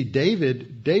 See,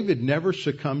 David never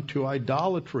succumbed to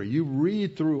idolatry. You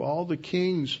read through all the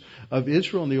kings of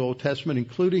Israel in the Old Testament,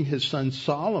 including his son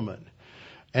Solomon,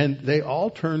 and they all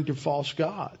turned to false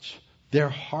gods. Their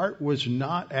heart was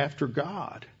not after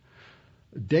God.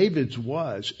 David's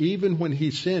was. Even when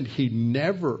he sinned, he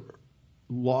never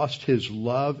lost his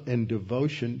love and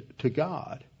devotion to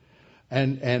God.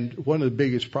 And one of the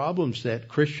biggest problems that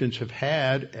Christians have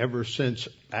had ever since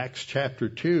Acts chapter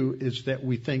 2 is that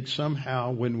we think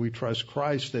somehow when we trust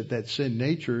Christ that sin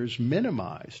nature is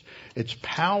minimized. Its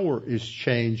power is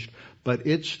changed, but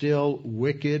it's still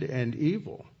wicked and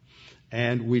evil.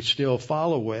 And we still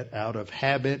follow it out of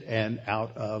habit and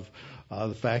out of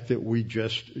the fact that we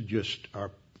just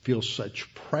feel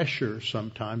such pressure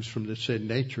sometimes from the sin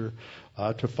nature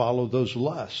to follow those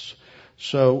lusts.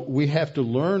 So we have to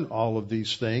learn all of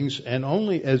these things, and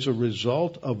only as a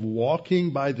result of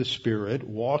walking by the Spirit,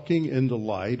 walking in the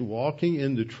light, walking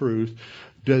in the truth,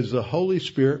 does the Holy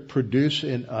Spirit produce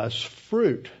in us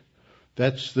fruit.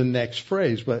 That's the next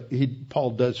phrase, but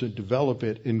Paul doesn't develop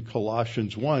it in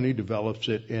Colossians 1. He develops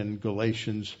it in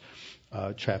Galatians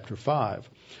chapter 5.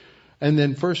 And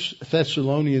then 1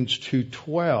 Thessalonians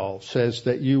 2:12 says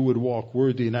that you would walk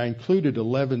worthy, and I included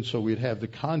 11 so we'd have the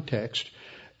context.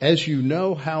 As you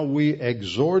know how we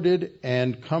exhorted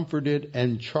and comforted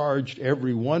and charged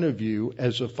every one of you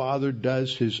as a father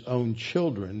does his own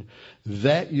children,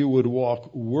 that you would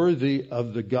walk worthy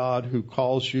of the God who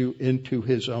calls you into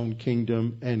his own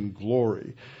kingdom and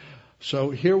glory.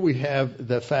 So here we have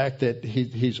the fact that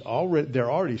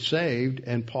they're already saved,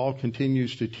 and Paul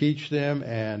continues to teach them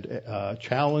and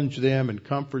challenge them and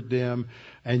comfort them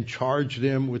and charge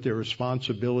them with their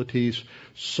responsibilities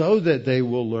so that they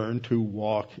will learn to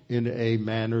walk in a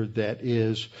manner that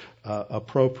is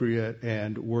appropriate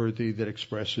and worthy, that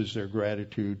expresses their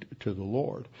gratitude to the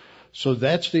Lord. So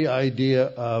that's the idea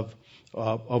of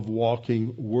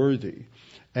walking worthy.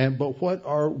 But what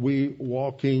are we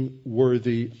walking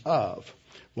worthy of?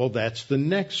 Well, that's the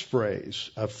next phrase,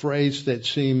 a phrase that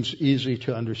seems easy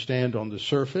to understand on the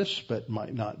surface, but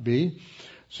might not be.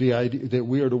 It's the idea that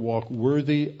we are to walk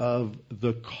worthy of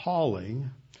the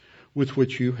calling with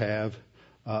which you have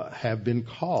been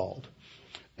called.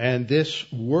 And this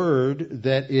word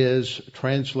that is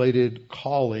translated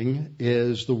calling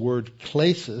is the word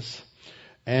klesis,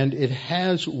 and it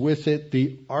has with it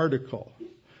the article.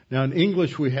 Now, in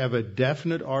English, we have a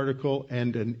definite article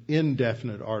and an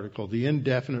indefinite article. The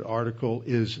indefinite article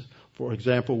is, for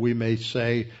example, we may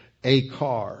say a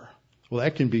car. Well,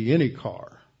 that can be any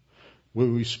car.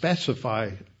 When we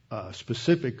specify a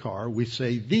specific car, we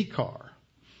say the car.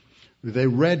 The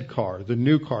red car, the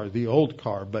new car, the old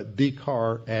car, but the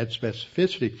car adds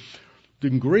specificity.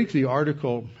 In Greek, the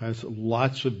article has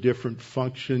lots of different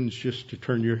functions just to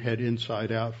turn your head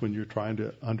inside out when you're trying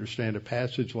to understand a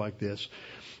passage like this.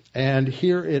 And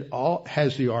here it all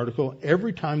has the article.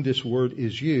 Every time this word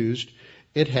is used,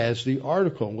 it has the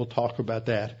article. We'll talk about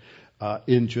that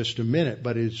in just a minute.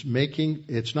 But it's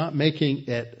not making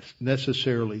it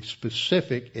necessarily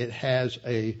specific. It has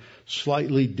a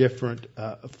slightly different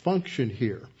function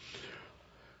here.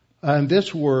 And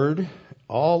this word,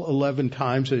 all 11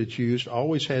 times that it's used,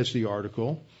 always has the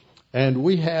article. And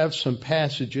we have some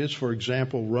passages, for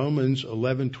example, Romans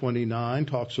 11:29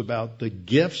 talks about the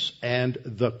gifts and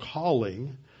the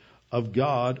calling of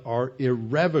God are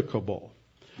irrevocable.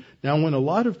 Now, when a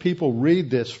lot of people read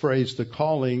this phrase, the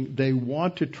calling, they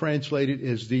want to translate it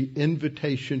as the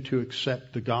invitation to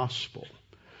accept the gospel.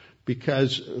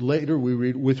 Because later we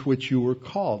read, with which you were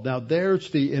called. Now, there's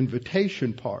the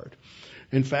invitation part.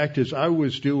 In fact, as I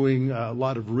was doing a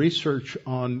lot of research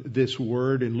on this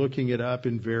word and looking it up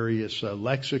in various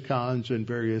lexicons and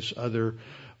various other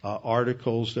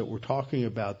articles that were talking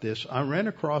about this, I ran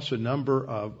across a number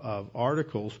of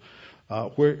articles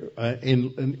where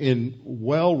in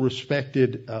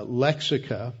well-respected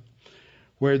lexica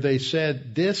where they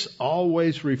said this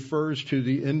always refers to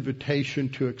the invitation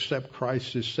to accept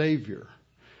Christ as Savior.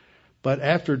 But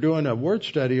after doing a word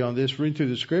study on this, reading through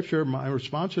the scripture, my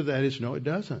response to that is no, it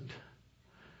doesn't.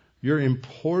 You're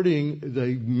importing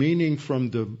the meaning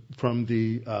from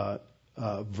the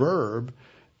verb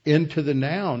into the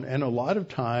noun, and a lot of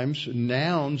times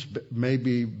nouns may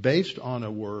be based on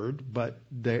a word, but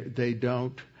they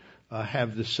don't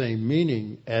have the same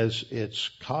meaning as its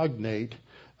cognate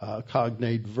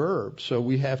verb. So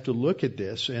we have to look at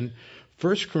this. And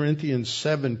 1 Corinthians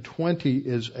 7:20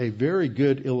 is a very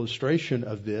good illustration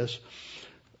of this.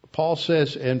 Paul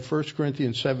says in 1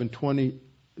 Corinthians 7:20,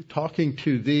 talking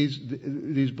to these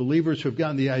believers who have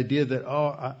gotten the idea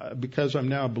that, because I'm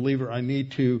now a believer, I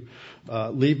need to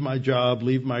leave my job,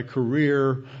 leave my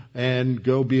career, and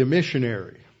go be a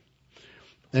missionary.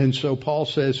 And so Paul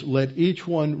says, let each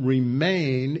one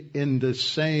remain in the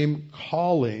same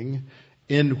calling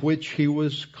in which he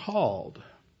was called.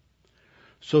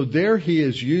 So there he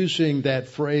is using that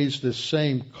phrase, the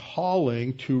same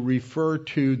calling, to refer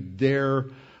to their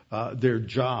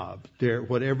job,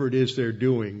 whatever it is they're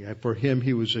doing. For him,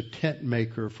 he was a tent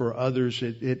maker. For others,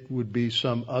 it would be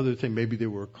some other thing. Maybe they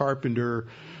were a carpenter.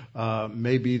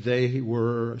 Maybe they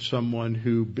were someone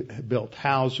who built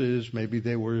houses. Maybe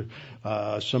they were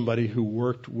somebody who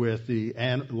worked with the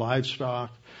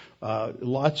livestock.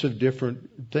 Lots of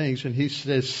different things. And he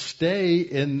says, stay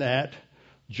in that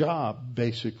job,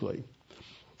 basically.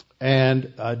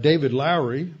 And David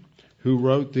Lowry, who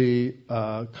wrote the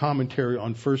commentary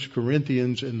on 1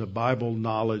 Corinthians in the Bible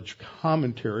Knowledge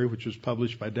Commentary, which was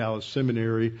published by Dallas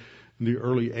Seminary in the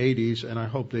early 80s, and I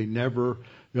hope they never,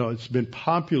 it's been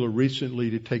popular recently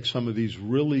to take some of these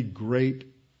really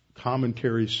great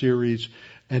commentary series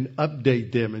and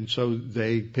update them, and so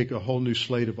they pick a whole new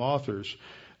slate of authors.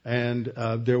 And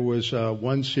there was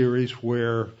one series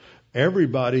where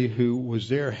everybody who was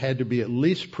there had to be at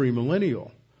least premillennial.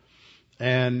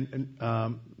 And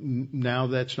now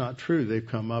that's not true. They've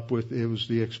come up with, it was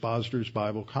the Expositor's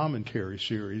Bible Commentary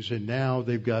series, and now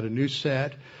they've got a new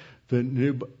set, the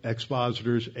new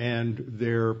expositors and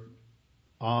their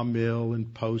mill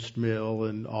and post mill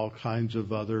and all kinds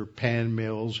of other pan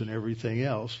mills and everything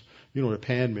else. You know what a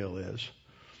pan mill is.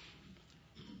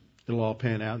 It'll all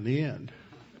pan out in the end.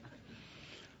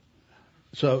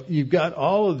 So you've got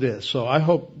all of this. So I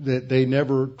hope that they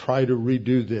never try to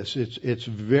redo this. It's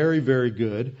very, very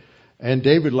good. And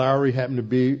David Lowry happened to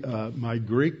be my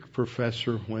Greek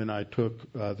professor when I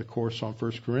took the course on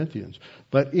 1 Corinthians.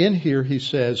 But in here he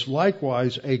says,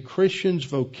 likewise, a Christian's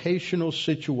vocational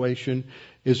situation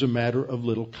is a matter of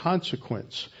little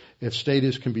consequence. If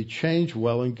status can be changed,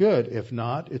 well and good. If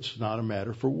not, it's not a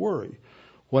matter for worry.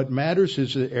 What matters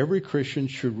is that every Christian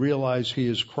should realize he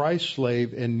is Christ's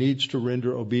slave and needs to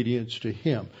render obedience to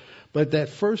him. But that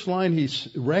first line he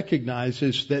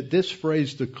recognizes that this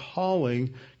phrase, the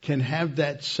calling, can have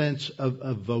that sense of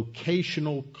a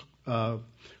vocational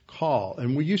call.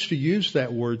 And we used to use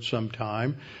that word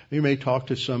sometime. You may talk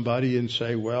to somebody and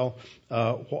say, well,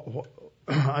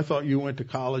 I thought you went to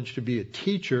college to be a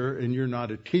teacher and you're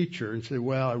not a teacher. And say,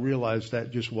 well, I realized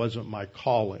that just wasn't my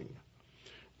calling.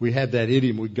 We had that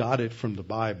idiom. We got it from the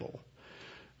Bible.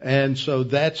 And so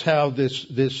that's how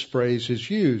this phrase is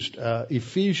used.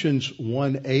 Ephesians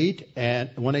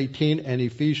 1:18 and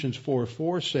Ephesians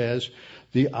 4:4 says,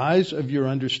 the eyes of your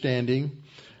understanding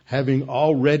having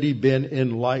already been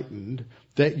enlightened,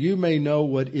 that you may know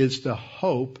what is the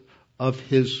hope of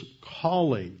his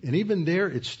calling. And even there,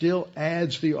 it still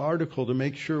adds the article to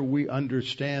make sure we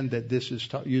understand that this is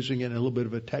using it in a little bit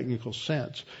of a technical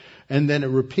sense. And then it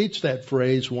repeats that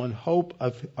phrase, one hope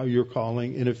of your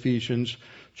calling, in Ephesians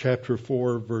chapter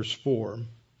 4, verse 4.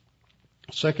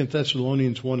 2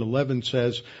 Thessalonians 1:11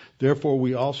 says, therefore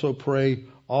we also pray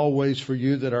always for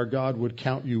you that our God would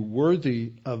count you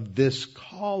worthy of this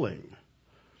calling.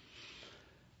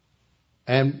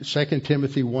 And 2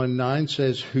 Timothy 1:9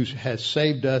 says, who has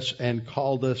saved us and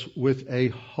called us with a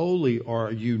holy or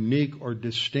a unique or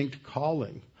distinct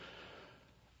calling.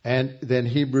 And then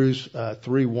Hebrews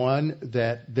 3:1,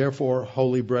 that therefore,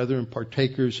 holy brethren,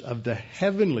 partakers of the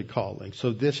heavenly calling.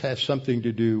 So this has something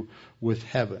to do with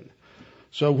heaven.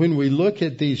 So when we look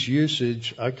at these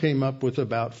usage, I came up with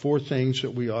about 4 things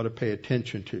that we ought to pay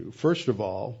attention to. First of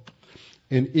all,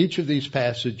 in each of these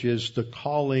passages, the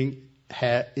calling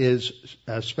is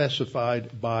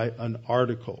specified by an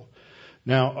article.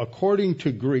 Now, according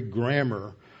to Greek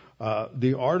grammar,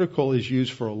 the article is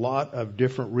used for a lot of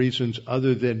different reasons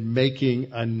other than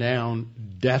making a noun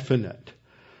definite.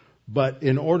 But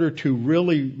in order to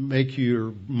really make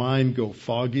your mind go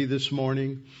foggy this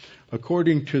morning,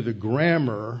 according to the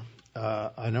grammar,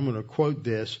 and I'm going to quote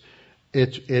this,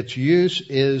 its use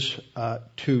is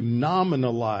to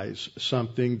nominalize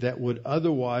something that would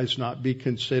otherwise not be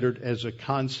considered as a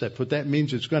concept. What that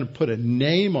means, it's going to put a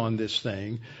name on this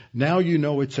thing. Now you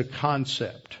know it's a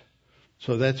concept.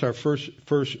 So that's our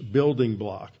first building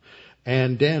block.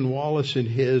 And Dan Wallace in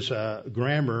his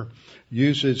grammar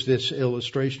uses this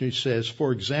illustration. He says,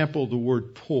 for example, the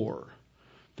word poor.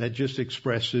 That just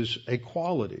expresses a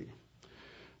quality.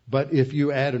 But if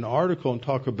you add an article and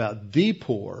talk about the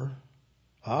poor,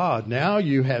 now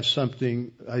you have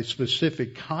something, a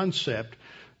specific concept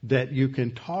that you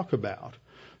can talk about.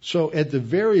 So at the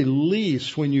very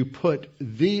least, when you put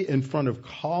the in front of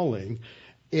calling,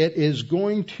 it is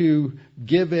going to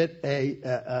give it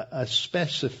a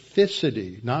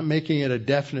specificity, not making it a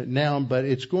definite noun, but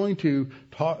it's going to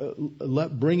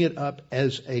bring it up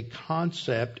as a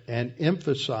concept and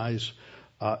emphasize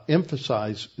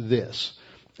this.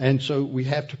 And so we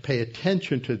have to pay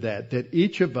attention to that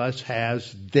each of us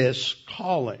has this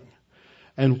calling.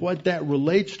 And what that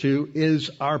relates to is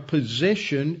our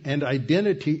position and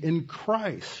identity in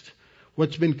Christ.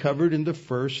 What's been covered in the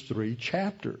first 3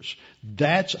 chapters.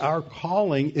 That's our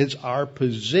calling, is our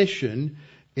position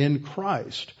in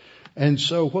Christ. And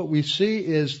so what we see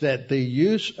is that the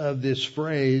use of this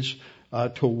phrase,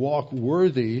 to walk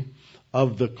worthy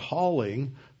of the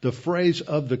calling, the phrase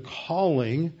of the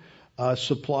calling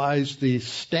supplies the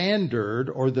standard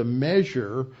or the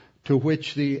measure to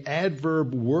which the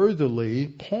adverb worthily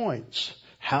points.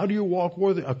 How do you walk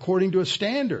worthy? According to a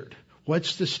standard.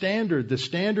 What's the standard? The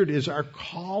standard is our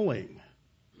calling.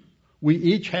 We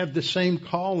each have the same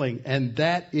calling, and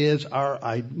that is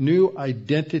our new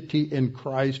identity in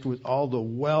Christ with all the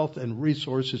wealth and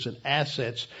resources and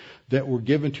assets that were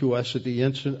given to us at the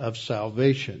instant of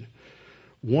salvation.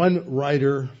 One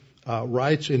writer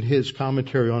writes in his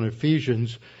commentary on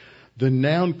Ephesians, the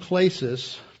noun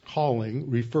klesis, calling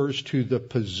refers to the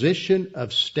position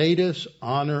of status,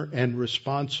 honor, and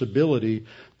responsibility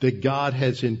that God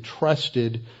has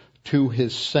entrusted to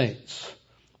His saints.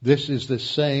 This is the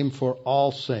same for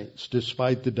all saints,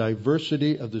 despite the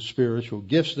diversity of the spiritual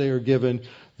gifts they are given.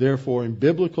 Therefore, in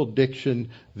biblical diction,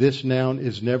 this noun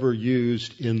is never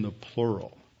used in the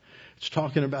plural. It's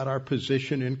talking about our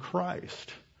position in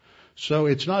Christ. So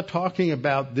it's not talking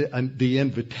about the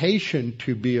invitation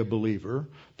to be a believer,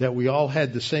 that we all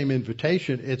had the same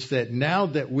invitation. It's that now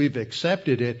that we've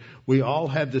accepted it, we all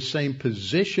have the same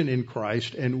position in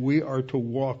Christ, and we are to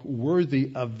walk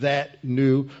worthy of that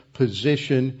new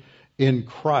position in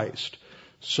Christ.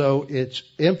 So its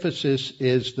emphasis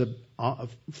is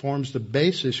forms the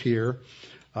basis here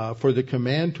for the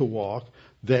command to walk,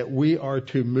 that we are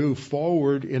to move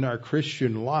forward in our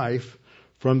Christian life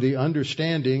from the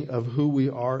understanding of who we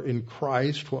are in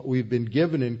Christ, what we've been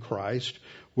given in Christ,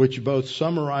 which both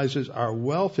summarizes our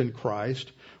wealth in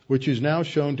Christ, which is now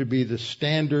shown to be the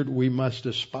standard we must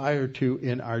aspire to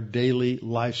in our daily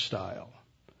lifestyle.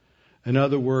 In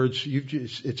other words,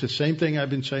 it's the same thing I've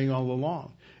been saying all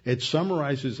along. It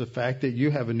summarizes the fact that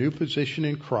you have a new position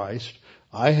in Christ,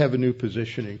 I have a new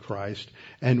position in Christ,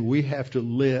 and we have to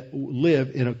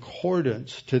live in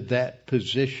accordance to that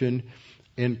position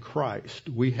in Christ.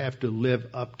 We have to live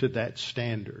up to that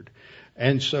standard.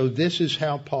 And so this is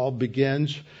how Paul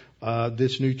begins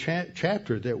this new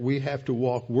chapter, that we have to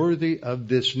walk worthy of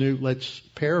this new, let's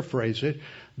paraphrase it,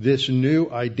 this new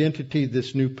identity,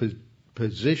 this new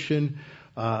position,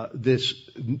 this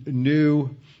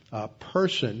new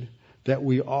person that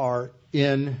we are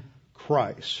in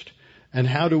Christ. And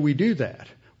how do we do that?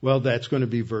 Well, that's going to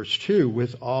be verse 2,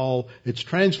 it's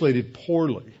translated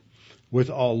poorly, with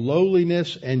all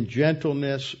lowliness and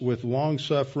gentleness, with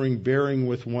long-suffering, bearing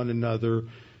with one another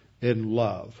in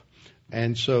love.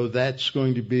 And so that's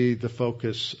going to be the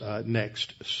focus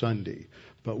next Sunday.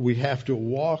 But we have to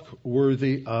walk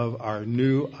worthy of our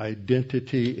new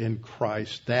identity in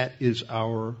Christ. That is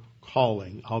our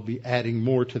calling. I'll be adding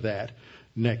more to that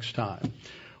next time.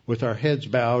 With our heads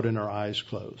bowed and our eyes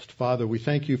closed. Father, we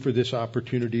thank you for this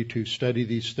opportunity to study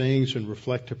these things and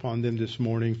reflect upon them this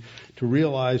morning, to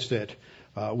realize that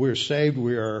we're saved,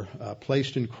 we are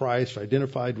placed in Christ,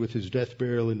 identified with His death,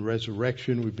 burial, and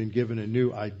resurrection. We've been given a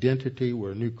new identity.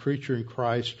 We're a new creature in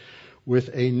Christ with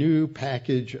a new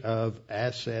package of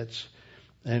assets,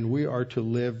 and we are to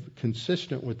live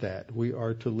consistent with that. We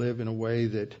are to live in a way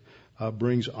that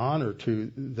brings honor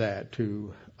to that,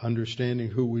 to understanding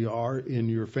who we are in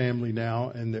your family now,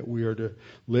 and that we are to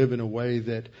live in a way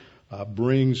that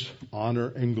brings honor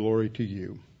and glory to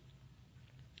you.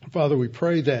 Father, we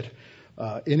pray that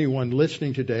anyone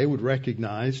listening today would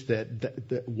recognize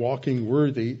that walking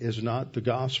worthy is not the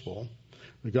gospel.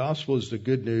 The gospel is the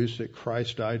good news that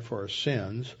Christ died for our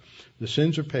sins. The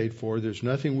sins are paid for. There's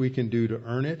nothing we can do to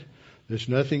earn it. There's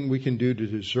nothing we can do to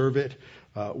deserve it.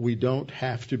 We don't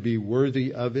have to be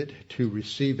worthy of it to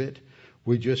receive it.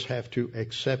 We just have to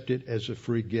accept it as a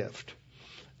free gift.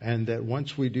 And that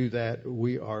once we do that,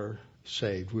 we are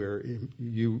saved.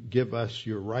 You give us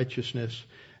your righteousness,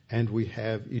 and we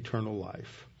have eternal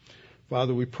life.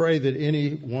 Father, we pray that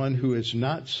anyone who is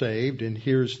not saved and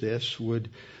hears this would,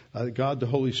 God the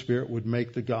Holy Spirit would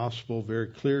make the gospel very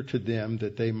clear to them,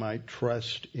 that they might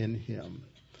trust in Him.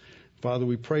 Father,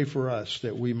 we pray for us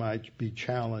that we might be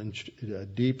challenged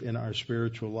deep in our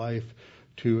spiritual life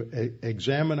to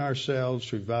examine ourselves,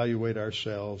 to evaluate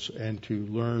ourselves, and to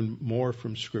learn more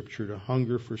from Scripture, to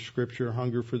hunger for Scripture,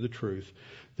 hunger for the truth,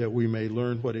 that we may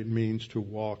learn what it means to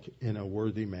walk in a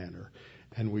worthy manner.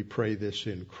 And we pray this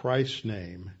in Christ's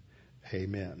name.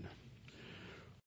 Amen.